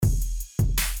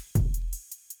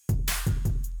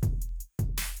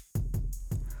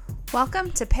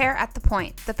Welcome to Pair at the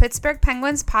Point, the Pittsburgh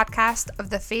Penguins podcast of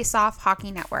the Face Off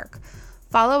Hockey Network.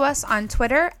 Follow us on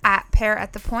Twitter at Pair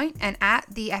at the Point and at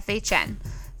the FHN.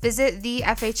 Visit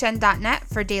thefhn.net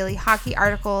for daily hockey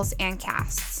articles and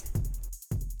casts.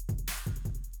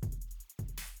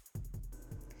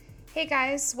 Hey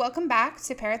guys, welcome back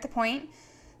to Pair at the Point.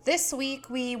 This week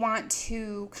we want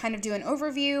to kind of do an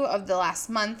overview of the last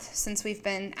month since we've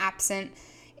been absent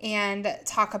and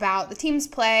talk about the team's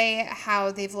play,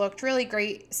 how they've looked really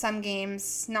great some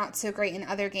games, not so great in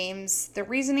other games, the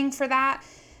reasoning for that,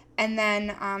 and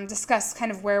then discuss kind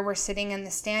of where we're sitting in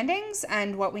the standings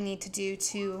and what we need to do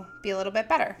to be a little bit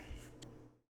better.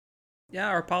 Yeah,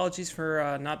 our apologies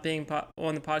for not being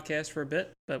on the podcast for a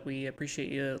bit, but we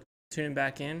appreciate you tuning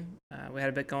back in. We had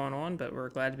a bit going on, but we're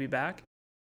glad to be back.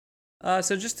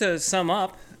 So just to sum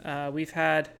up, we've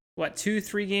had 2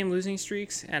 3-game losing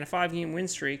streaks and a 5-game win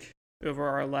streak over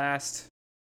our last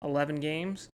 11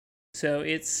 games. So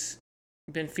it's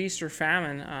been feast or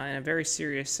famine in a very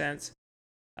serious sense.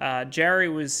 Jerry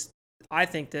was, I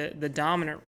think, the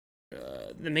dominant,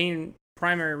 the main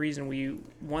primary reason we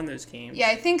won those games. Yeah,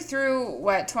 I think through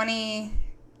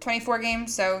 24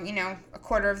 games, so a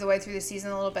quarter of the way through the season,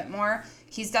 a little bit more.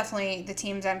 He's definitely the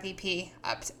team's MVP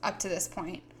up to this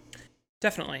point.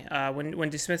 Definitely.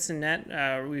 When DeSmith's in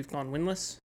net, we've gone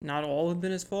winless. Not all have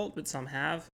been his fault, but some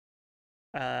have.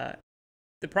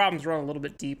 The problems run a little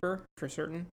bit deeper for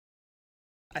certain.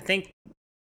 I think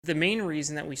the main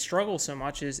reason that we struggle so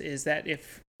much is that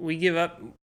if we give up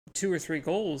 2 or 3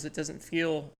 goals, it doesn't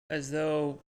feel as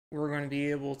though we're going to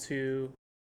be able to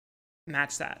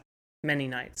match that many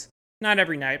nights. Not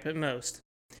every night, but most.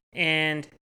 And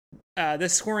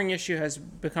this scoring issue has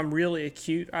become really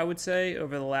acute, I would say,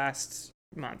 over the last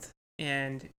month.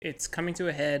 And it's coming to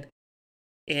a head.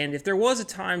 And if there was a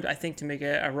time, I think, to make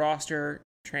a roster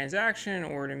transaction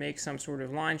or to make some sort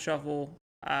of line shuffle,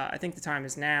 I think the time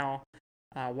is now,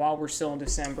 while we're still in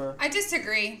December. I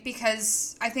disagree,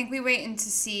 because I think we wait and to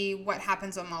see what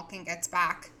happens when Malkin gets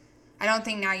back. I don't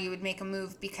think now you would make a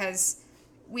move, because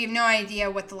we have no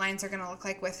idea what the lines are going to look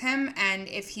like with him, and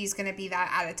if he's going to be that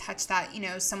out of touch that,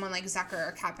 someone like Zucker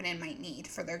or Kapanen might need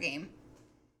for their game.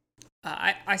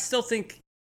 I still think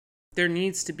there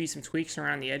needs to be some tweaks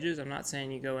around the edges. I'm not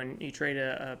saying you go and you trade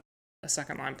a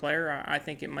second-line player. I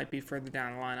think it might be further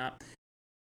down the lineup.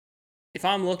 If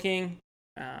I'm looking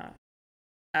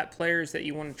at players that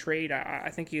you want to trade,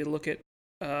 I think you look at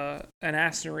an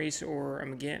Aston Reese or a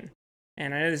McGinn.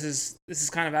 And I know this is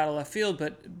kind of out of left field,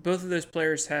 but both of those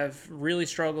players have really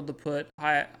struggled to put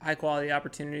high quality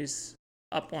opportunities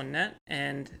up on net,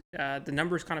 and the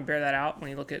numbers kind of bear that out when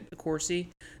you look at the Corsi.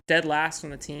 Dead last on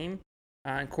the team,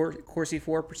 and Corsi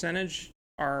for percentage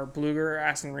are Blueger,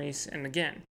 Aston Reese, and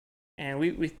McGinn. And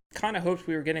we kind of hoped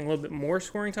we were getting a little bit more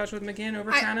scoring touch with McGinn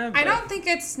over Canada. I don't think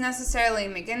it's necessarily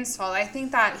McGinn's fault. I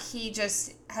think that he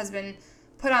just has been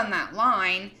put on that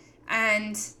line,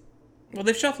 and well,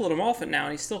 they've shuffled him off it now,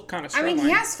 and he's still kind of struggling. I mean,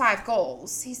 he has 5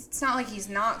 goals. It's not like he's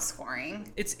not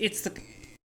scoring. It's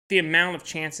the amount of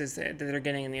chances that they're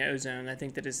getting in the ozone, I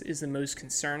think, that is the most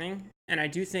concerning. And I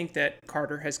do think that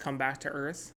Carter has come back to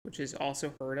earth, which has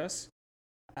also hurt us.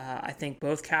 I think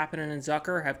both Kapanen and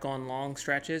Zucker have gone long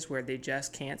stretches where they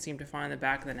just can't seem to find the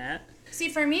back of the net. See,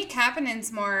 for me,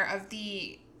 Kapanen's more of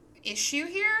the issue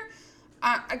here.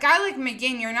 A guy like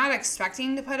McGinn, you're not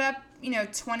expecting to put up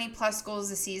 20-plus goals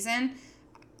a season.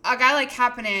 A guy like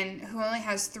Kapanen, who only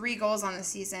has 3 goals on the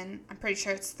season, I'm pretty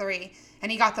sure it's 3,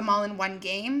 and he got them all in one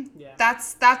game, yeah.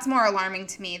 That's more alarming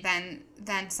to me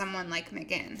than someone like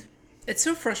McGinn. It's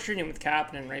so frustrating with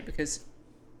Kapanen, right? Because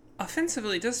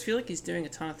offensively, it does feel like he's doing a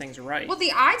ton of things right. Well,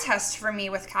 the eye test for me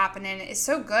with Kapanen is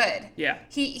so good. Yeah.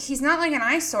 He's not like an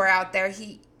eyesore out there.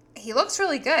 He looks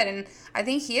really good, and I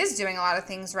think he is doing a lot of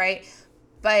things right,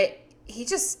 but he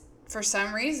just, for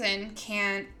some reason,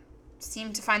 can't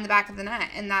seem to find the back of the net,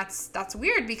 and that's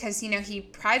weird, because he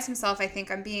prides himself, I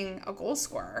think, on being a goal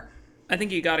scorer. I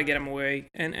think you got to get him away,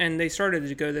 and they started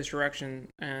to go this direction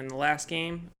in the last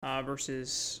game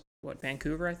versus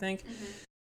Vancouver, I think,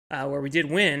 where we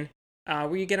did win.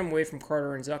 Where you get him away from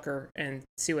Carter and Zucker and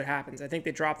see what happens. I think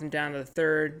they dropped him down to the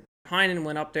third. Heinen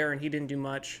went up there and he didn't do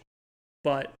much,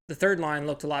 but the third line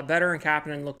looked a lot better, and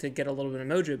Kapanen looked to get a little bit of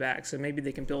mojo back, so maybe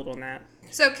they can build on that.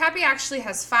 So Kapi actually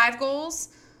has 5 goals.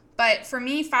 But for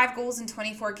me, 5 goals in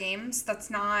 24 games, that's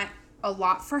not a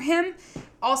lot for him.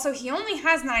 Also, he only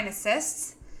has 9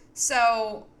 assists.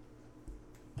 So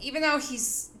even though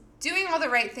he's doing all the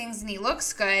right things and he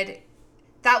looks good,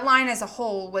 that line as a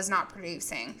whole was not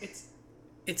producing.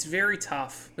 It's very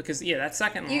tough because, that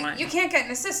second line. You can't get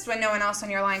an assist when no one else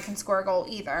on your line can score a goal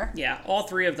either. Yeah, all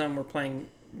 3 of them were playing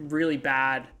really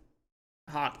bad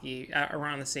hockey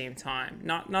around the same time.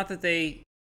 Not that they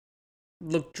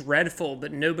looked dreadful,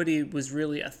 but nobody was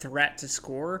really a threat to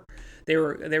score. They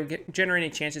were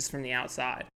generating chances from the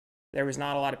outside. There was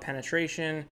not a lot of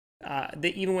penetration.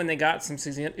 Even when they got some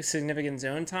significant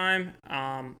zone time,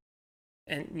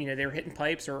 and they were hitting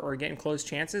pipes or getting close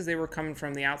chances, they were coming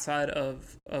from the outside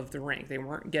of the rink. They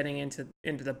weren't getting into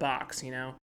the box.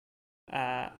 And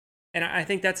I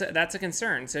think that's a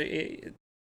concern. So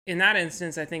in that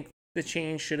instance, I think the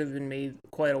change should have been made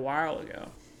quite a while ago.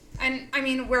 And I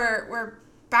mean, we're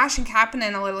bashing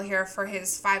Kapanen a little here for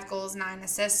his 5 goals, 9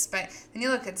 assists, but then you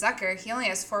look at Zucker, he only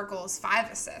has 4 goals,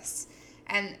 5 assists,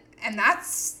 and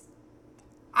that's,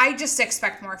 I just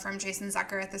expect more from Jason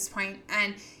Zucker at this point,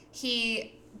 and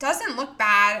he doesn't look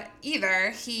bad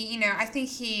either. I think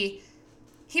he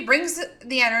brings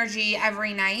the energy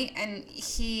every night, and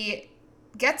he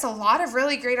gets a lot of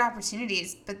really great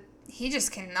opportunities, but he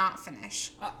just cannot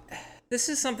finish. This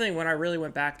is something when I really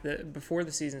went back before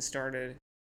the season started,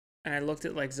 and I looked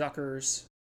at like Zucker's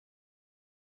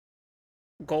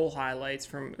goal highlights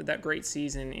from that great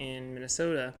season in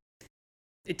Minnesota.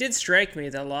 It did strike me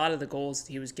that a lot of the goals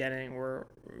that he was getting were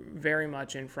very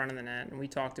much in front of the net, and we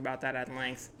talked about that at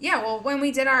length. Yeah, well, when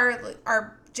we did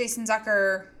our Jason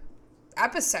Zucker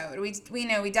episode,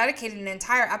 we dedicated an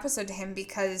entire episode to him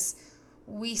because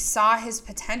we saw his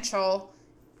potential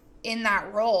in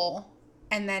that role,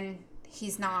 and then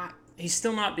he's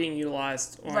still not being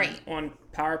utilized on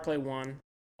power play 1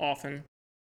 often.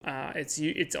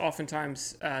 It's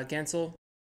oftentimes Guentzel,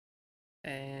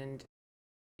 and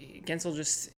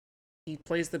Guentzel he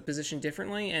plays the position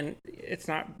differently, and it's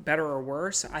not better or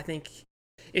worse. I think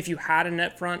if you had a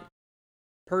net front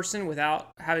person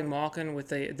without having Malkin with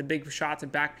the big shot to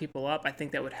back people up, I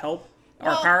think that would help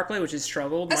our power play, which has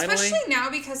struggled mightily. Especially now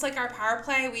because like our power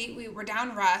play, we were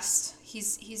down Rust.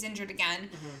 He's injured again.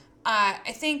 Mm-hmm.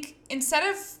 I think instead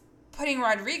of putting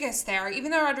Rodriguez there,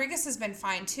 even though Rodriguez has been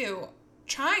fine too,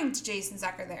 trying to Jason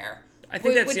Zucker there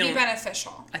would be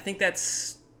beneficial. I think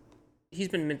he's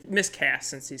been miscast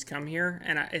since he's come here,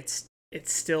 and it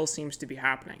still seems to be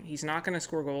happening. He's not going to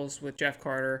score goals with Jeff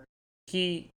Carter.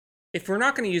 If we're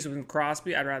not going to use him with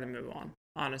Crosby, I'd rather move on,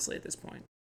 honestly, at this point,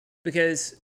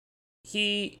 because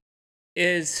he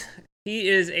is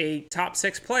a top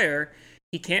 6 player.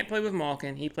 He can't play with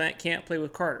Malkin. He can't play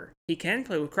with Carter. He can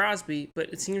play with Crosby,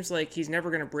 but it seems like he's never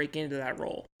going to break into that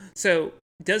role. So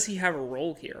does he have a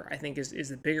role here, I think is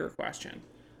the bigger question.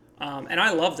 And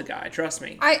I love the guy, trust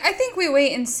me. I think we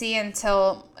wait and see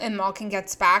until Malkin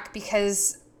gets back,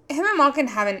 because him and Malkin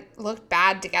haven't looked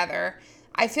bad together.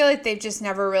 I feel like they've just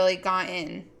never really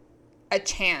gotten a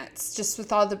chance, just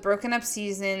with all the broken up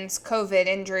seasons, COVID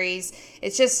injuries.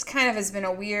 It just kind of has been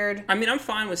a weird... I mean, I'm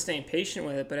fine with staying patient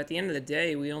with it, but at the end of the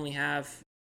day, we only have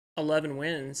 11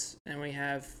 wins, and we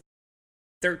have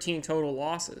 13 total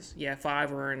losses. Yeah,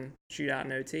 5 were in shootout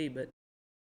and OT, but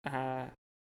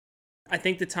I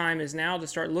think the time is now to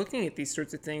start looking at these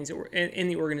sorts of things in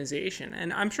the organization,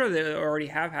 and I'm sure they already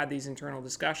have had these internal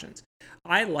discussions.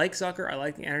 I like Zucker. I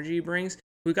like the energy he brings.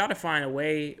 We've got to find a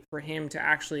way for him to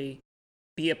actually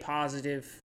be a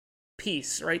positive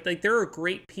piece, right? Like, there are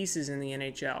great pieces in the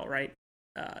NHL, right?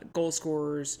 Goal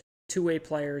scorers, two-way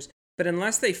players, but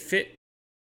unless they fit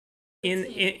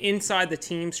inside the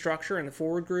team structure and the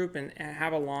forward group and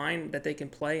have a line that they can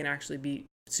play and actually be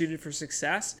suited for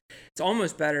success, it's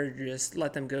almost better to just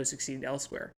let them go succeed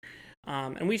elsewhere.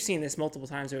 And we've seen this multiple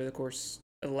times over the course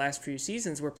of the last few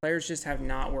seasons where players just have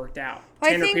not worked out.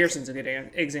 Tanner Pearson's a good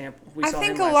example. I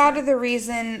think a lot of the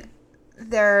reason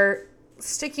they're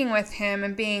sticking with him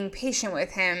and being patient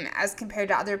with him as compared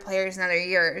to other players in other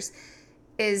years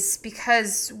is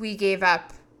because we gave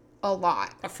up a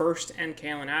lot. A first and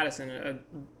Kalen Addison, a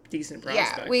decent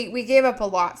prospect. Yeah, we gave up a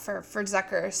lot for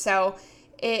Zucker, so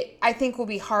I think will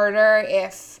be harder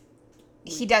if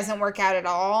he doesn't work out at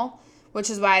all, which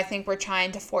is why I think we're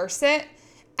trying to force it.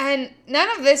 And none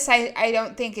of this I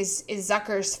don't think is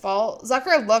Zucker's fault.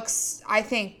 Zucker looks, I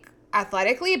think,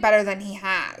 athletically better than he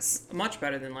has. Much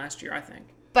better than last year, I think.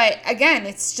 But again,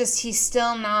 it's just he's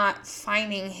still not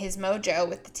finding his mojo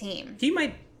with the team. He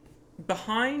might,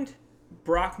 behind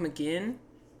Brock McGinn,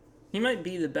 he might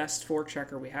be the best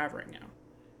forechecker we have right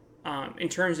now. In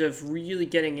terms of really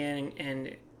getting in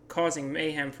and causing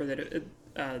mayhem for the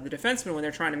defensemen when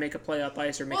they're trying to make a play up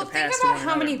ice or make a pass to one another. Think about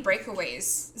how many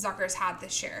breakaways Zucker's had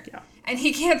this year. Yeah. And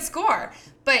he can't score,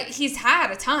 but he's had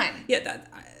a ton. Yeah,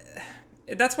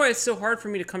 that's why it's so hard for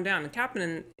me to come down. And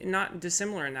Kapanen not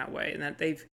dissimilar in that way, in that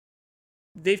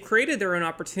they've created their own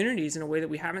opportunities in a way that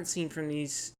we haven't seen from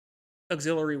these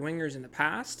auxiliary wingers in the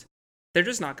past. They're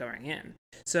just not going in.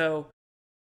 So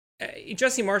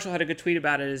Jesse Marshall had a good tweet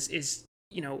about it. Is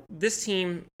this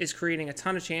team is creating a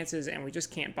ton of chances and we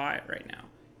just can't buy it right now.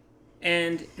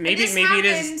 And maybe it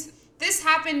is. This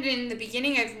happened in the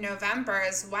beginning of November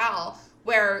as well,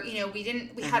 where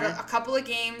we had a couple of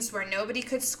games where nobody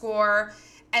could score,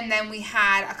 and then we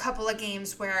had a couple of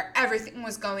games where everything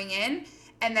was going in,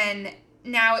 and then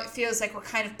now it feels like we're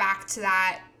kind of back to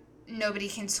that nobody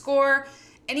can score.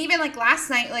 And even like last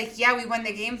night, we won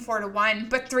the game 4-1,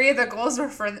 but 3 of the goals were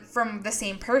from the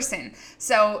same person.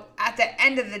 So at the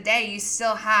end of the day, you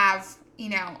still have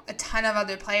a ton of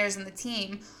other players in the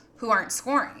team who aren't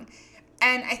scoring.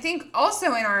 And I think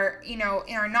also in our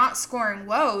not scoring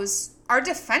woes, our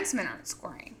defensemen aren't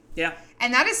scoring. Yeah.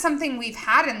 And that is something we've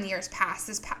had in the years past.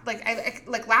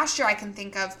 Like last year, I can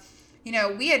think of,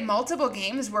 we had multiple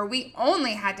games where we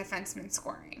only had defensemen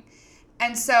scoring.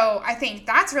 And so I think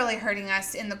that's really hurting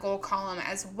us in the goal column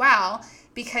as well,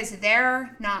 because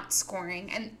they're not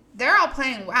scoring and they're all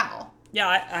playing well. Yeah,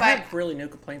 I have really no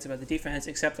complaints about the defense,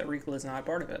 except that Ricola is not a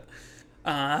part of it.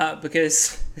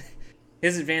 Because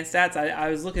his advanced stats, I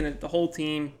was looking at the whole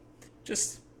team,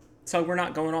 just so we're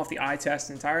not going off the eye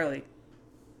test entirely.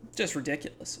 Just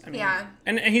ridiculous. I mean, yeah.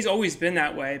 And he's always been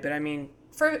that way, but I mean,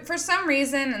 For some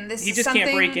reason, and this he is just something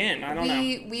can't break in. I don't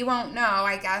know. We won't know,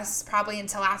 I guess, probably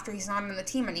until after he's not on the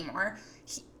team anymore.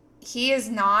 He is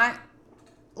not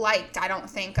liked, I don't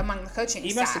think, among the coaching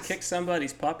staff. He must have kicked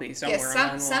somebody's puppy somewhere along the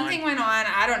line. Something went on,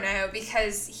 I don't know,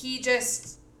 because he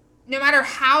just, no matter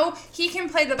how, he can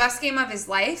play the best game of his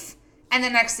life, and the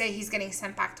next day he's getting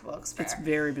sent back to Wilkes-Barre. It's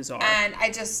very bizarre. And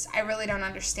I really don't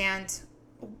understand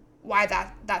why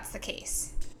that's the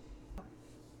case.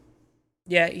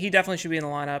 Yeah, he definitely should be in the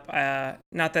lineup.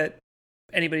 Not that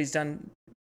anybody's done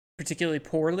particularly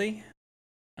poorly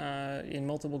in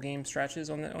multiple game stretches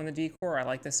on the D-core. I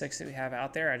like the 6 that we have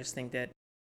out there. I just think that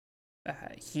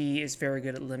he is very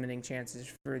good at limiting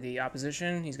chances for the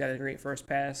opposition. He's got a great first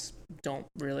pass. Don't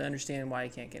really understand why he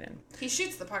can't get in. He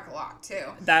shoots the puck a lot,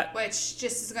 too. Which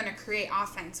just is going to create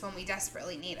offense when we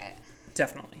desperately need it.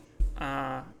 Definitely.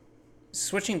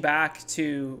 Switching back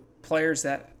to players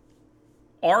that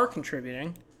are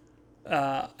contributing,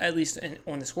 at least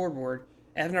on the scoreboard,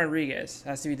 Evan Rodriguez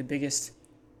has to be the biggest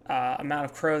amount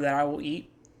of crow that I will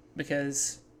eat,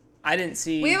 because I didn't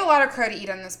see... We have a lot of crow to eat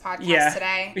on this podcast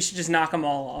today. We should just knock them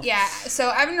all off. Yeah,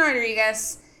 so Evan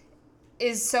Rodriguez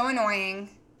is so annoying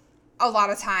a lot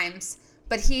of times,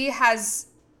 but he has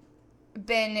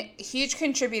been huge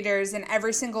contributors in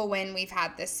every single win we've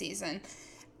had this season.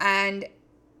 And,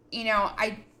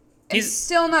 I'm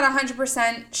still not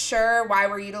 100% sure why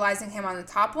we're utilizing him on the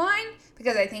top line,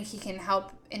 because I think he can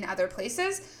help in other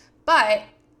places. But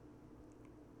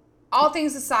all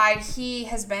things aside, he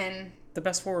has been the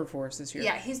best forward for us this year.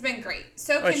 Yeah, he's been great.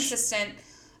 So consistent.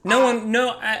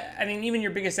 I mean, even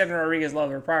your biggest Evan Rodriguez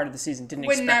lover prior to the season didn't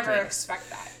expect that. Would never expect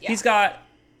that. Yeah. He's got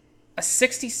a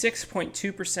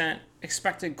 66.2%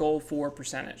 expected goal for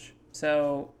percentage.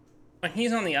 So when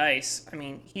he's on the ice, I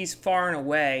mean, he's far and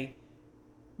away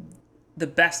the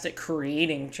best at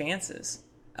creating chances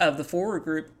of the forward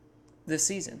group this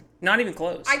season. Not even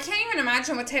close. I can't even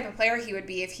imagine what type of player he would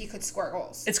be if he could score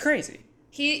goals. It's crazy.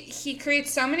 He creates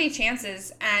so many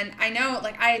chances, and I know,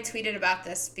 I had tweeted about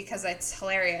this because it's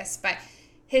hilarious, but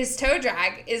his toe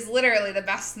drag is literally the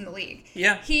best in the league.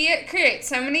 Yeah. He creates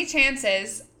so many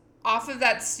chances off of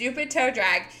that stupid toe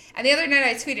drag, and the other night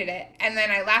I tweeted it, and then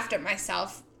I laughed at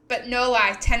myself, but no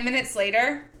lie, 10 minutes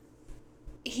later,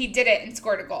 he did it and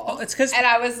scored a goal. Well, it's 'cause... And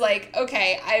I was like,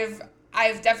 okay,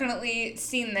 I've definitely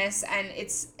seen this, and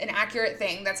it's an accurate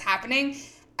thing that's happening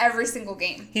every single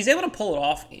game. He's able to pull it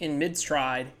off in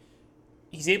mid-stride.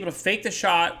 He's able to fake the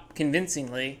shot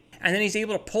convincingly, and then he's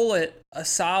able to pull it a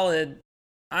solid,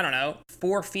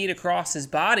 4 feet across his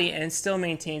body and still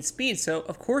maintain speed. So,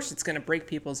 of course, it's going to break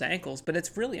people's ankles, but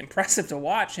it's really impressive to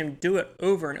watch him do it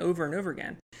over and over and over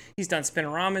again. He's done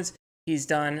spinoramas. He's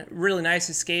done really nice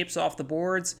escapes off the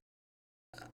boards.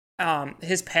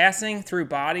 His passing through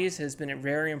bodies has been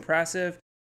very impressive.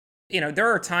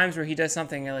 There are times where he does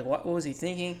something like, what was he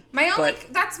thinking?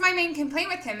 That's my main complaint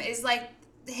with him is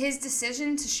his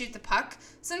decision to shoot the puck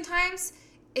sometimes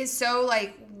is so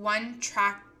one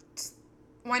track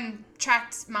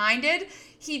minded.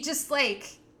 He just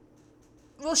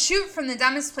will shoot from the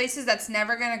dumbest places that's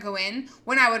never going to go in,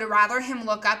 when I would rather him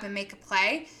look up and make a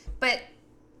play. But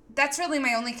that's really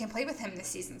my only complaint with him this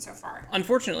season so far.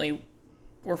 Unfortunately,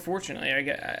 or fortunately,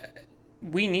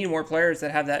 we need more players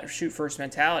that have that shoot first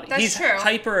mentality. He's true.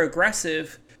 Hyper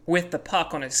aggressive with the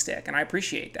puck on his stick, and I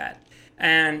appreciate that.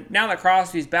 And now that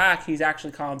Crosby's back, he's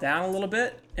actually calmed down a little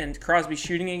bit, and Crosby's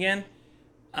shooting again.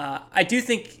 I do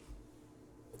think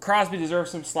Crosby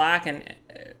deserves some slack, and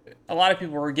a lot of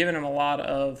people were giving him a lot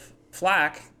of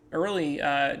flack early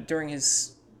during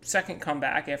his second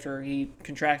comeback after he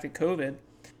contracted COVID,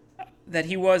 that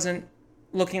he wasn't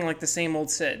looking like the same old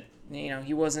Sid.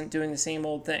 He wasn't doing the same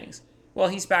old things. Well,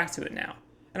 he's back to it now.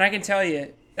 And I can tell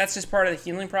you, that's just part of the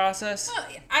healing process. Well,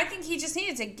 I think he just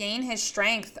needed to gain his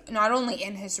strength, not only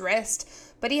in his wrist,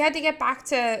 but he had to get back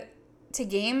to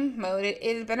game mode.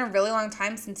 It had been a really long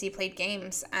time since he played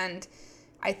games, and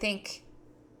I think,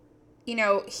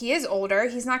 he is older.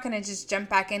 He's not going to just jump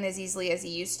back in as easily as he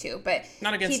used to, but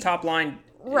not against top line.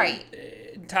 Right.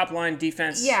 Top line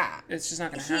defense. Yeah. It's just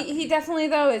not going to happen. He definitely,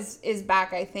 though, is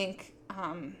back, I think.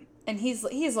 And he's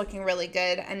looking really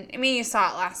good. And, I mean, you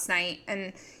saw it last night.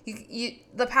 And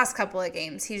the past couple of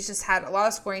games, he's just had a lot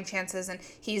of scoring chances. And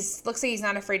looks like he's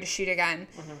not afraid to shoot again.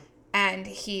 Mm-hmm. And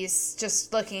he's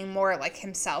just looking more like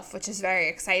himself, which is very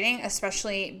exciting,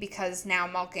 especially because now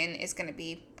Malkin is going to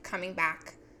be coming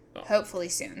back hopefully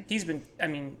soon. He's been,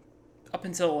 up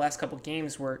until the last couple of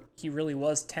games where he really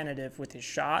was tentative with his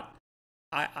shot,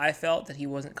 I felt that he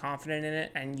wasn't confident in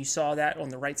it, and you saw that on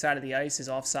the right side of the ice, his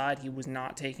offside, he was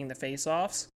not taking the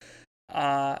face-offs.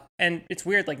 And it's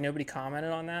weird, nobody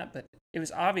commented on that, but it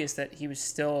was obvious that he was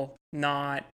still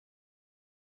not,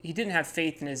 he didn't have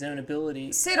faith in his own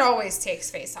ability. Sid always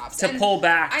takes face-offs. To pull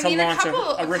back, launch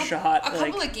a wrist shot. A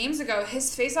couple of games ago,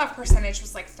 his face-off percentage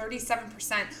was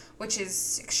 37%, which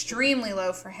is extremely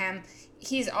low for him.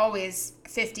 He's always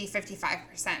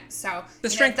 55%. So the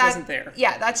strength wasn't there.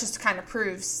 Yeah, that just kind of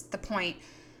proves the point.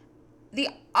 The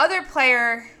other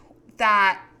player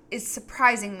that is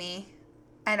surprising me,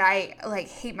 and I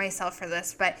hate myself for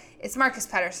this, but it's Marcus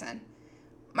Pettersson.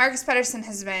 Marcus Pettersson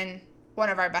has been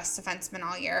one of our best defensemen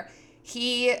all year.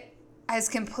 He has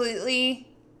completely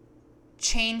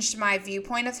changed my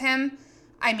viewpoint of him.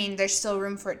 I mean, there's still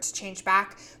room for it to change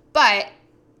back, but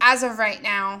as of right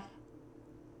now,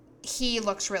 he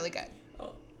looks really good.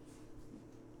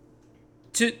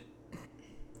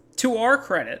 To our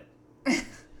credit,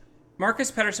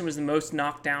 Marcus Pettersson was the most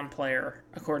knocked down player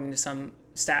according to some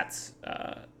stats.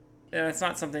 And that's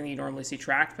not something you normally see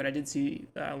tracked, but I did see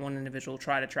one individual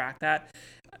try to track that.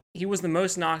 He was the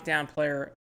most knocked down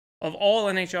player of all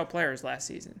NHL players last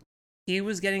season. He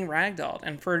was getting ragdolled,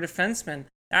 and for a defenseman,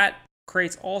 that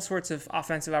creates all sorts of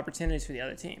offensive opportunities for the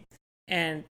other team.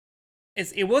 And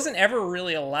it wasn't ever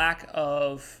really a lack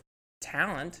of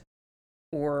talent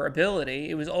or ability.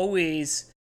 It was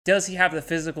always, does he have the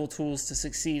physical tools to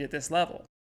succeed at this level?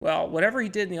 Well, whatever he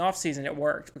did in the offseason, it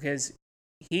worked because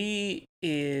he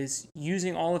is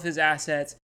using all of his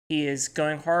assets. He is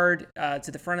going hard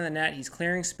to the front of the net. He's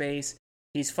clearing space.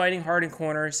 He's fighting hard in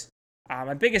corners.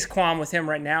 My biggest qualm with him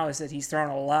right now is that he's throwing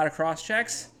a lot of cross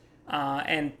checks.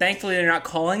 And thankfully, they're not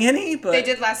calling any. But they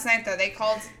did last night, though. They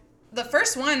called the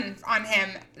first one on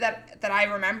him that I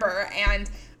remember, and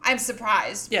I'm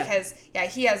surprised because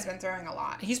he has been throwing a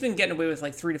lot. He's been getting away with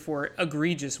 3 to 4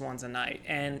 egregious ones a night.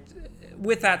 And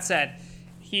with that said,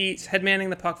 he's headmanning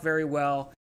the puck very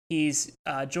well. He's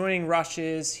joining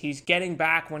rushes. He's getting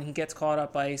back when he gets caught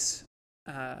up ice.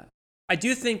 I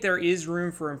do think there is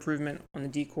room for improvement on the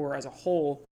D-core as a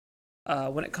whole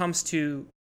when it comes to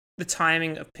the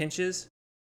timing of pinches,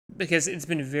 because it's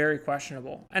been very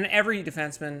questionable. And every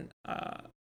defenseman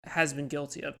has been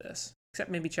guilty of this,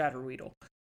 except maybe Chad Ruedel.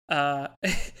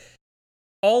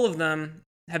 All of them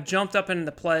have jumped up into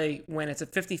the play when it's a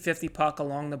 50-50 puck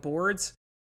along the boards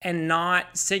and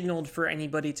not signaled for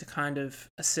anybody to kind of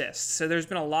assist. So there's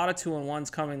been a lot of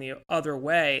 2-on-1s coming the other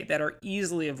way that are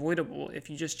easily avoidable if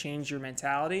you just change your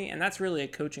mentality. And that's really a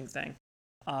coaching thing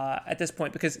at this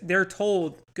point, because they're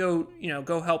told, go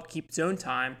help keep zone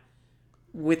time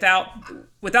without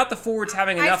the forwards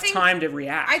having enough time to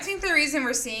react. I think the reason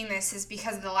we're seeing this is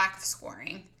because of the lack of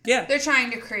scoring. Yeah. They're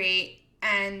trying to create,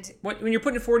 and when you're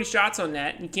putting 40 shots on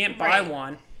net and you can't buy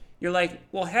one, you're like,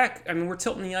 well, heck, we're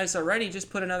tilting the ice already. Just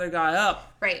put another guy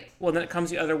up. Right. Well, then it comes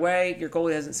the other way. Your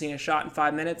goalie hasn't seen a shot in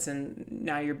 5 minutes, and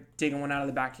now you're digging one out of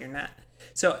the back of your net.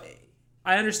 So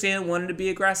I understand wanting to be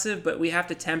aggressive, but we have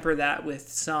to temper that with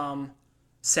some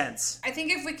sense. I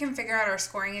think if we can figure out our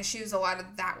scoring issues, a lot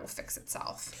of that will fix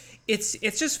itself. It's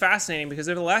just fascinating because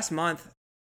over the last month,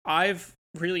 I've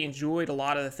really enjoyed a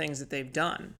lot of the things that they've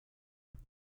done,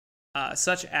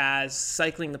 such as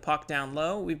cycling the puck down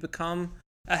low. We've become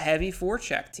a heavy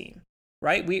forecheck team,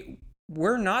 right?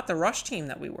 We're not the rush team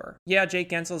that we were. Yeah, Jake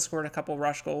Gensel scored a couple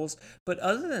rush goals, but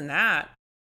other than that,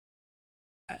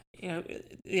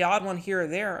 the odd one here or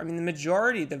there,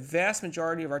 the vast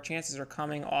majority of our chances are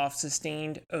coming off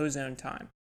sustained ozone time.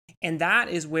 And that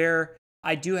is where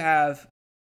I do have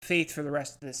faith for the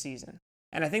rest of the season.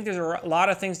 And I think there's a lot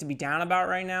of things to be down about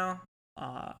right now,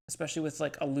 especially with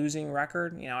like a losing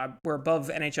record. We're above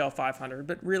NHL 500,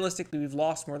 but realistically, we've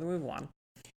lost more than we've won.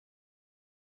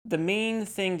 The main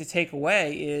thing to take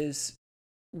away is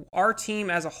our team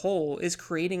as a whole is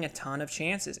creating a ton of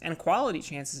chances, and quality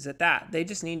chances at that. They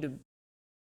just need to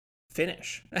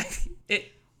finish.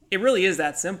 It really is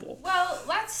that simple. Well,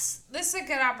 this is a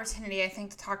good opportunity, I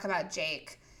think, to talk about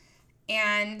Jake.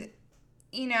 And,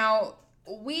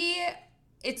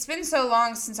 it's been so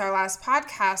long since our last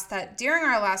podcast that during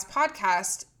our last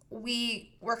podcast,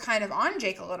 we were kind of on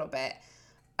Jake a little bit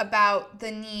about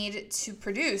the need to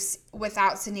produce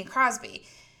without Sidney Crosby.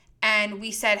 And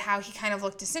we said how he kind of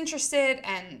looked disinterested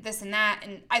and this and that.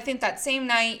 And I think that same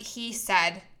night he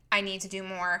said, I need to do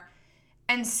more.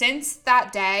 And since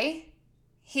that day,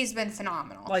 he's been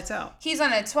phenomenal. Lights out. He's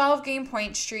on a 12-game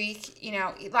point streak.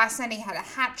 Last night he had a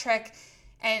hat trick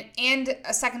and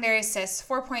a secondary assist,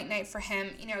 4-point night for him.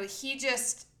 He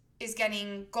just is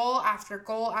getting goal after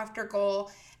goal after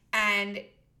goal. And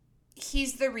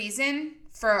he's the reason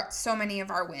for so many of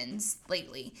our wins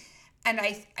lately. And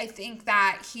I think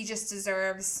that he just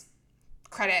deserves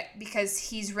credit because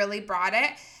he's really brought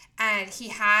it. And he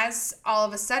has all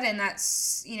of a sudden that,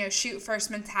 shoot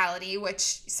first mentality, which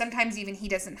sometimes even he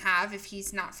doesn't have if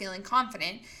he's not feeling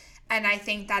confident. And I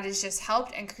think that has just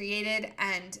helped and created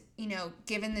and,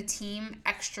 given the team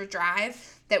extra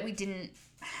drive that we didn't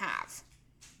have.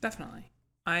 Definitely.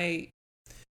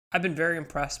 I've been very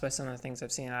impressed by some of the things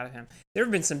I've seen out of him. There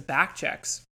have been some back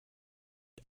checks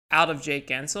out of Jake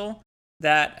Guentzel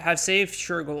that have saved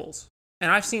sure goals.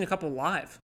 And I've seen a couple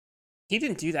live. He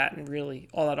didn't do that really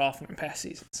all that often in past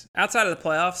seasons. Outside of the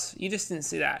playoffs, you just didn't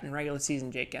see that in regular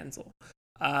season Jake Guentzel.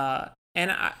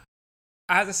 And I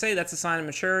have to say that's a sign of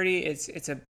maturity. It's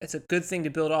a good thing to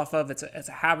build off of. It's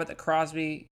a habit that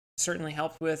Crosby certainly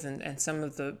helped with and some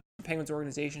of the Penguins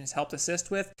organization has helped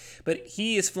assist with. But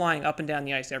he is flying up and down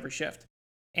the ice every shift.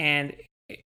 And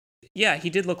yeah, he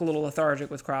did look a little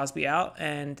lethargic with Crosby out,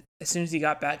 and as soon as he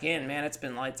got back in, man, it's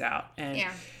been lights out. And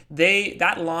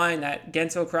that line, that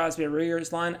Guentzel, Crosby,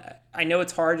 Rodriguez line, I know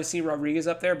it's hard to see Rodriguez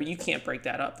up there, but you can't break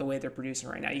that up the way they're producing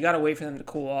right now. You got to wait for them to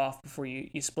cool off before you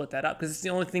split that up because it's the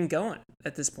only thing going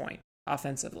at this point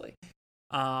offensively.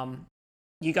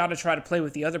 You got to try to play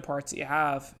with the other parts that you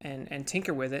have and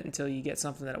tinker with it until you get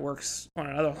something that works on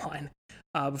another line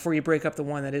before you break up the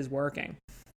one that is working.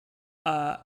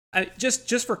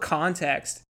 Just for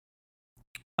context,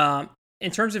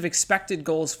 in terms of expected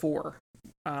goals for,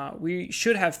 we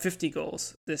should have 50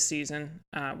 goals this season.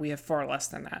 We have far less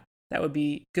than that. That would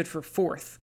be good for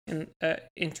fourth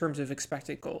in terms of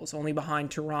expected goals, only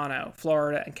behind Toronto,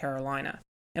 Florida, and Carolina.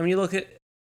 And when you look at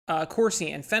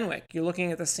Corsi and Fenwick, you're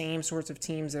looking at the same sorts of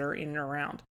teams that are in and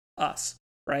around us,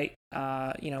 right?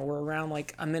 We're around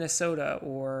like a Minnesota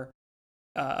or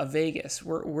a Vegas.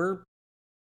 We're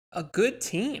a good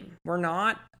team. We're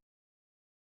not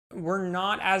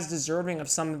as deserving of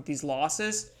some of these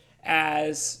losses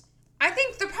as... I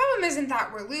think the problem isn't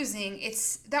that we're losing,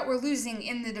 it's that we're losing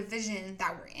in the division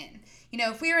that we're in.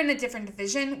 If we were in a different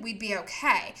division, we'd be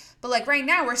okay. But like right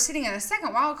now, we're sitting in a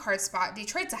second wild card spot.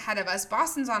 Detroit's ahead of us.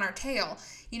 Boston's on our tail.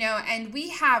 And we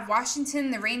have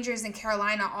Washington, the Rangers, and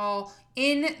Carolina all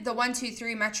in the 1, 2,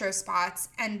 3 metro spots,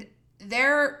 and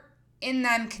they're in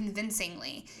them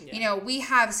convincingly. Yeah. We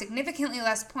have significantly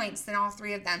less points than all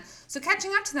three of them. So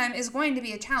catching up to them is going to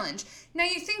be a challenge. Now,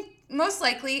 you think most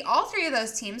likely all three of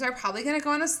those teams are probably going to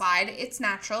go on a slide. It's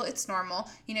natural. It's normal.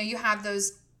 You have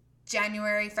those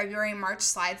January, February, March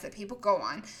slides that people go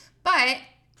on. But,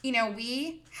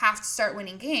 we have to start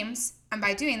winning games. And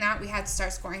by doing that, we had to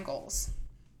start scoring goals.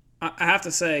 I have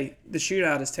to say, the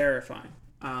shootout is terrifying.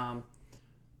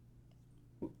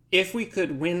 If we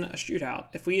could win a shootout,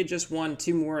 if we had just won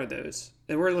 2 more of those,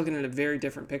 then we're looking at a very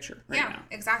different picture right now. Yeah,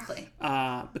 exactly.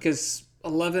 Because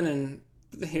 11 and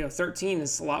 13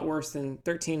 is a lot worse than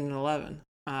 13 and 11,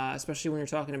 especially when you're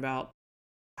talking about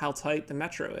how tight the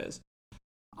Metro is.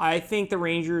 I think the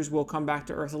Rangers will come back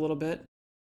to earth a little bit.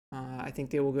 I think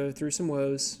they will go through some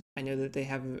woes. I know that they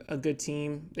have a good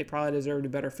team. They probably deserved a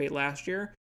better fate last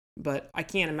year, but I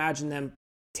can't imagine them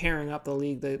tearing up the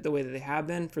league the way that they have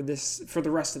been for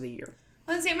the rest of the year.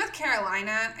 Well, the same with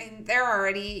Carolina. They're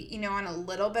already, on a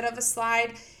little bit of a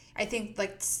slide. I think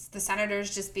like the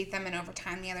Senators just beat them in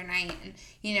overtime the other night, and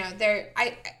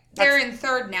they're in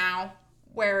third now,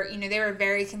 where they were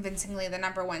very convincingly the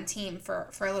number 1 team for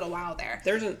a little while there.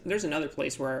 There's another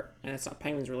place where, and it's not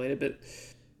Penguins related, but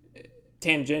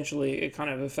tangentially it kind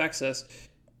of affects us.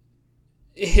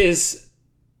 Is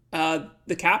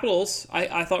the Capitals,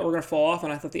 I thought were going to fall off,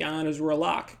 and I thought the Islanders were a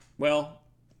lock. Well,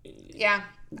 yeah,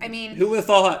 who would have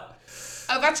thought?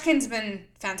 Ovechkin's been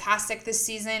fantastic this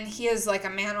season. He is like a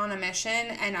man on a mission,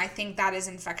 and I think that is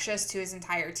infectious to his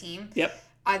entire team. Yep.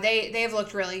 They've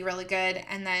looked really, really good.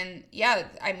 And then, yeah,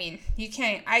 I mean, you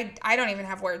can't, I don't even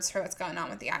have words for what's going on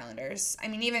with the Islanders. I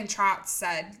mean, even Trotz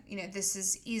said, this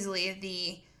is easily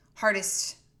the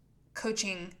hardest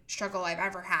coaching struggle I've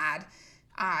ever had.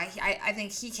 I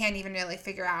think he can't even really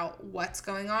figure out what's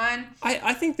going on.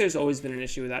 I think there's always been an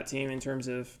issue with that team in terms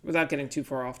of, without getting too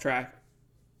far off track,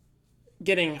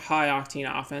 getting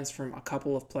high-octane offense from a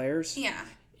couple of players. Yeah.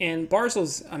 And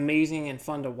Barzal's amazing and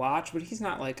fun to watch, but he's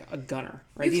not like a gunner,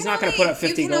 right? He's not going to put up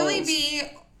 50 goals. You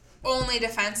can only be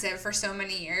defensive for so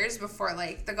many years before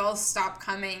like the goals stop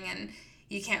coming and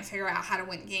you can't figure out how to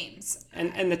win games.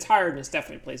 And the tiredness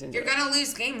definitely plays into it. You're going to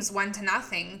lose games 1-0,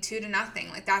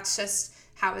 2-0. Like that's just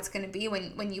how it's going to be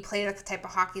when you play the type of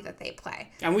hockey that they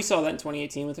play. And we saw that in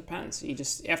 2018 with the Pens. You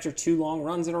just, after 2 long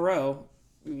runs in a row,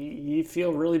 you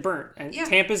feel really burnt. And yeah.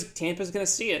 Tampa's going to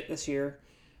see it this year.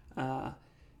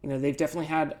 They've definitely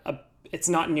had it's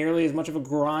not nearly as much of a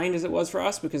grind as it was for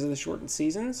us because of the shortened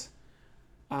seasons.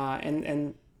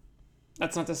 And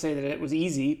that's not to say that it was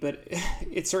easy, but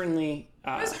it certainly...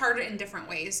 it was harder in different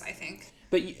ways, I think.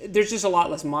 But there's just a lot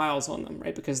less miles on them,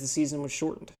 right? Because the season was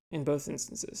shortened in both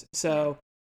instances. So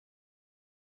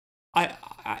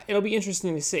it'll be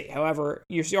interesting to see. However,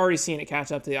 you're already seeing it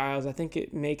catch up to the Isles. I think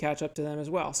it may catch up to them as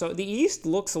well. So the East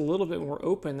looks a little bit more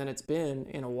open than it's been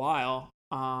in a while.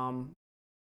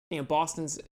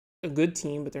 Boston's a good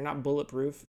team, but they're not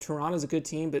bulletproof. Toronto's a good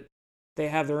team, but they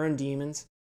have their own demons.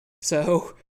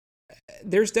 So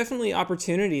there's definitely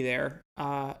opportunity there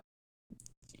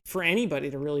for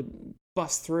anybody to really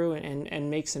bust through and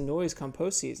make some noise come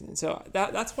postseason. So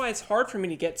that's why it's hard for me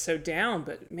to get so down.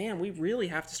 But man, we really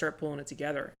have to start pulling it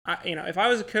together. If I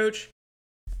was a coach,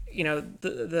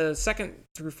 the second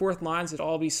through fourth lines would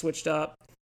all be switched up.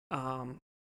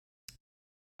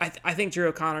 I think Drew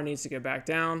O'Connor needs to go back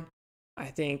down. I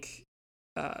think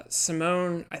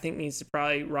Simone, needs to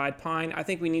probably ride Pine. I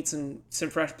think we need some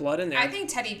fresh blood in there. I think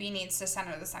Teddy B needs to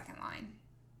center the second line.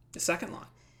 The second line.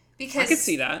 Because I could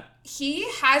see that. He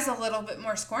has a little bit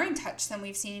more scoring touch than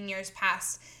we've seen in years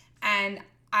past. And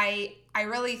I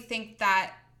really think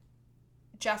that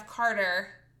Jeff Carter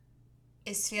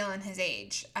is feeling his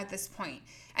age at this point.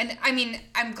 And, I mean,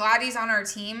 I'm glad he's on our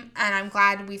team, and I'm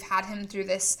glad we've had him through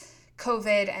this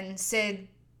COVID and Sid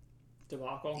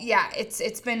debacle. Yeah,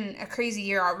 it's been a crazy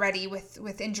year already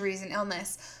with injuries and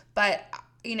illness, but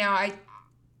I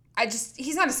just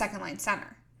he's not a second line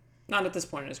center. Not at this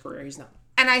point in his career, he's not.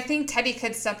 And I think Teddy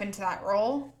could step into that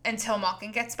role until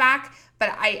Malkin gets back,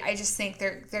 but I just think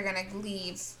they're gonna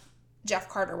leave Jeff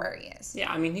Carter where he is.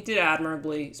 Yeah, I mean he did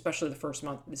admirably, especially the first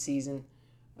month of the season,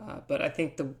 but I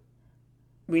think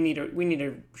we need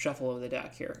a shuffle of the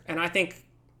deck here, and I think.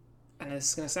 And this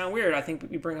is going to sound weird. I think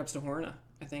we bring up Stahorna.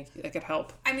 I think that could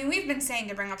help. I mean, we've been saying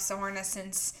to bring up Stahorna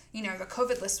since, the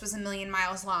COVID list was 1,000,000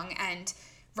 miles long and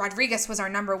Rodriguez was our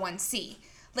number 1C.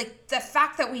 Like, the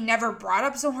fact that we never brought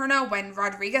up Stahorna when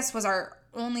Rodriguez was our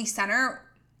only center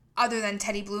other than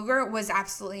Teddy Bluger was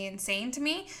absolutely insane to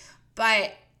me.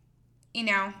 But,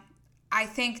 I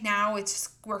think now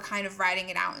we're kind of riding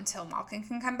it out until Malkin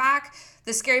can come back.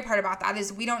 The scary part about that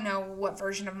is we don't know what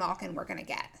version of Malkin we're going to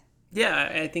get.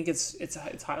 Yeah, I think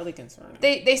it's highly concerning.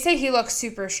 They say he looks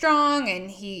super strong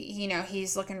and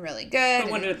he's looking really good.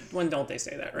 But when don't they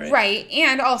say that, right? Right,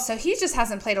 and also he just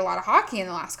hasn't played a lot of hockey in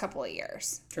the last couple of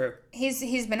years. True.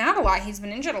 He's been out a lot. He's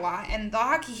been injured a lot, and the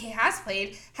hockey he has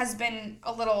played has been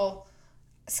a little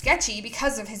sketchy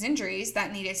because of his injuries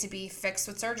that needed to be fixed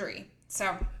with surgery.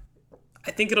 So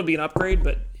I think it'll be an upgrade,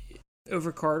 but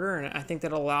over Carter, and I think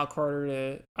that'll allow Carter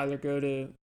to either go to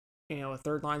a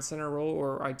third line center role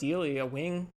or ideally a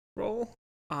wing role.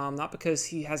 Not because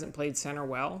he hasn't played center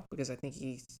well, because I think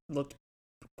he looked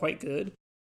quite good,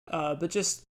 but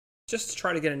just to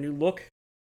try to get a new look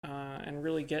and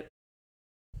really get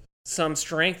some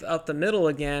strength up the middle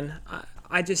again.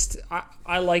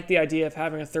 I like the idea of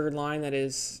having a third line that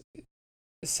is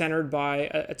centered by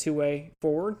a two-way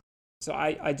forward. So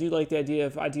I do like the idea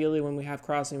of ideally when we have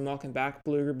Crossley and Malkin back,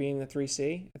 Bluger being the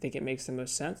 3C. I think it makes the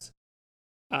most sense.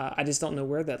 I just don't know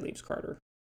where that leaves Carter.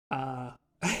 I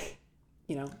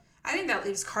think that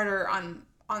leaves Carter on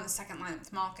the second line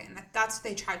with Malkin. That's what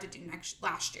they tried to do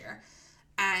last year.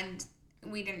 And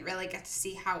we didn't really get to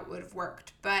see how it would have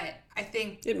worked. But I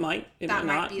think it might be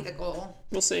the goal.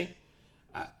 We'll see.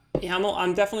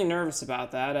 I'm definitely nervous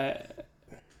about that.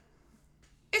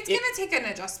 It's going to take an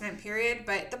adjustment period,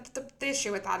 but the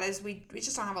issue with that is we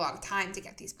just don't have a lot of time to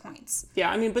get these points.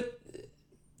 Yeah, I mean, but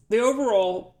the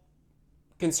overall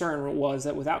concern was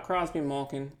that without Crosby and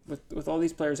Malkin, with all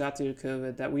these players out due to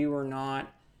COVID, that we were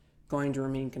not going to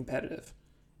remain competitive.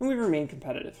 And we've remained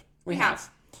competitive. We have.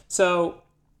 So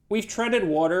we've treaded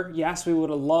water. Yes, we would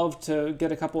have loved to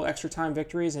get a couple extra time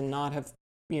victories and not have,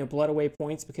 bled away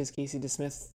points because Casey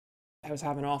DeSmith was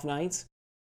having off nights.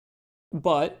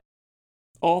 But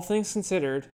all things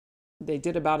considered, they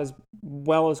did about as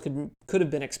well as could have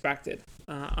been expected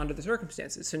under the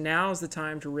circumstances. So now is the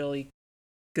time to really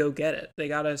go get it. They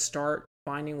got to start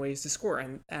finding ways to score.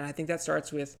 And I think that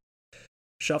starts with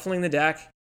shuffling the deck.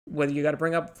 Whether you got to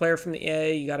bring up a player from the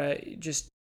A, you got to just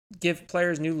give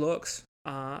players new looks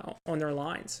on their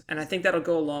lines. And I think that'll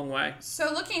go a long way.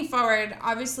 So looking forward,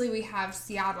 obviously we have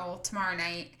Seattle tomorrow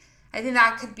night. I think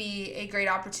that could be a great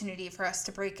opportunity for us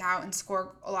to break out and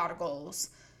score a lot of goals.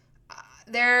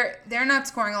 They're not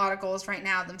scoring a lot of goals right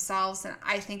now themselves, and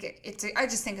I just think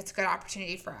it's a good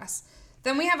opportunity for us.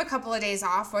 Then we have a couple of days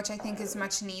off, which I think is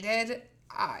much needed.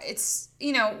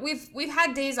 We've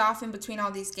had days off in between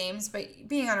all these games, but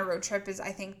being on a road trip is,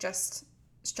 I think, just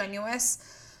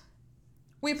strenuous.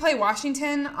 We play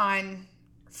Washington on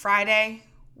Friday,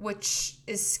 which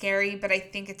is scary, but I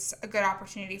think it's a good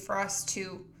opportunity for us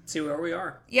to see where we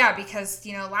are. Yeah, because,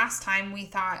 last time we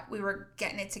thought we were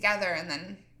getting it together, and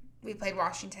then we played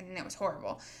Washington and it was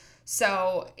horrible.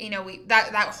 So,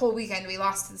 that whole weekend we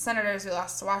lost to the Senators, we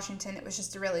lost to Washington. It was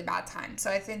just a really bad time.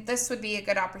 So I think this would be a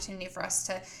good opportunity for us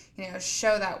to,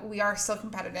 show that we are still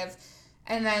competitive.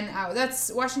 And then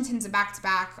that's Washington's a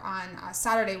back-to-back on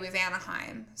Saturday. We have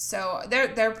Anaheim. So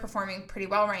they're performing pretty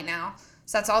well right now.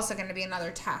 So that's also going to be another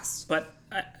test. But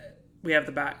we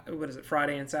have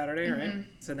Friday and Saturday, right?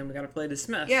 So then we got to play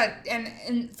DeSmith. Yeah,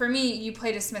 and for me, you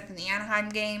play DeSmith in the Anaheim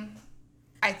game.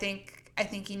 I think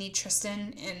you need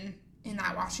Tristan in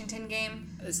that Washington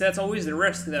game. So that's always the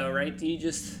risk, though, right? Do you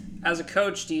just, as a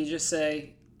coach,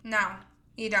 say... No,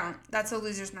 you don't. That's a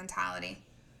loser's mentality.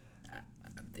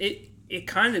 It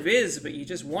kind of is, but you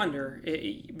just wonder,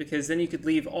 because then you could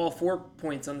leave all 4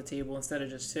 points on the table instead of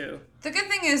just 2. The good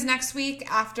thing is next week,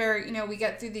 after we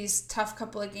get through these tough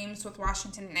couple of games with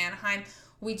Washington and Anaheim,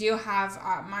 we do have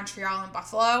Montreal and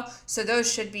Buffalo, so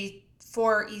those should be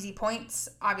 4 easy points.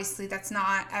 Obviously, that's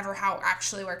not ever how it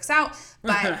actually works out,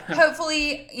 but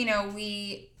hopefully,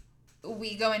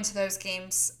 we go into those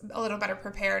games a little better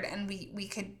prepared, and we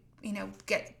could,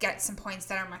 get some points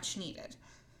that are much needed.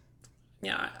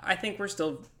 Yeah, I think we're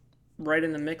still right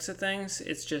in the mix of things.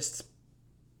 It's just,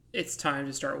 it's time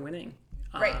to start winning.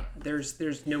 Right.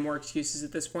 There's no more excuses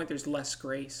at this point. There's less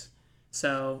grace.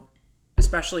 So,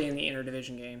 especially in the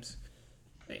intra-division games.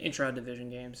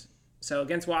 So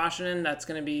against Washington, that's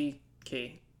going to be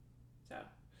key. So.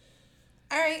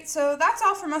 All right, so that's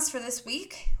all from us for this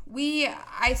week.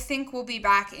 I think we'll be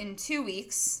back in 2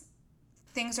 weeks.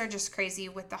 Things are just crazy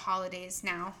with the holidays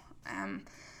now.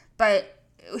 But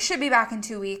we should be back in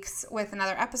 2 weeks with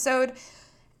another episode,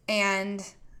 and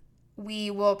we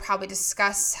will probably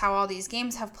discuss how all these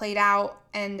games have played out,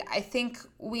 and I think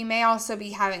we may also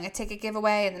be having a ticket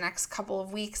giveaway in the next couple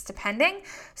of weeks, depending.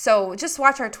 So just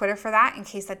watch our Twitter for that in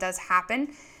case that does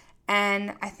happen,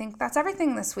 and I think that's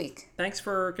everything this week. Thanks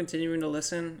for continuing to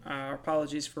listen.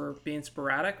 Apologies for being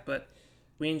sporadic, but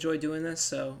we enjoy doing this,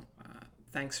 so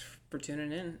thanks for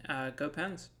tuning in. Go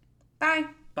Pens. Bye.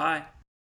 Bye.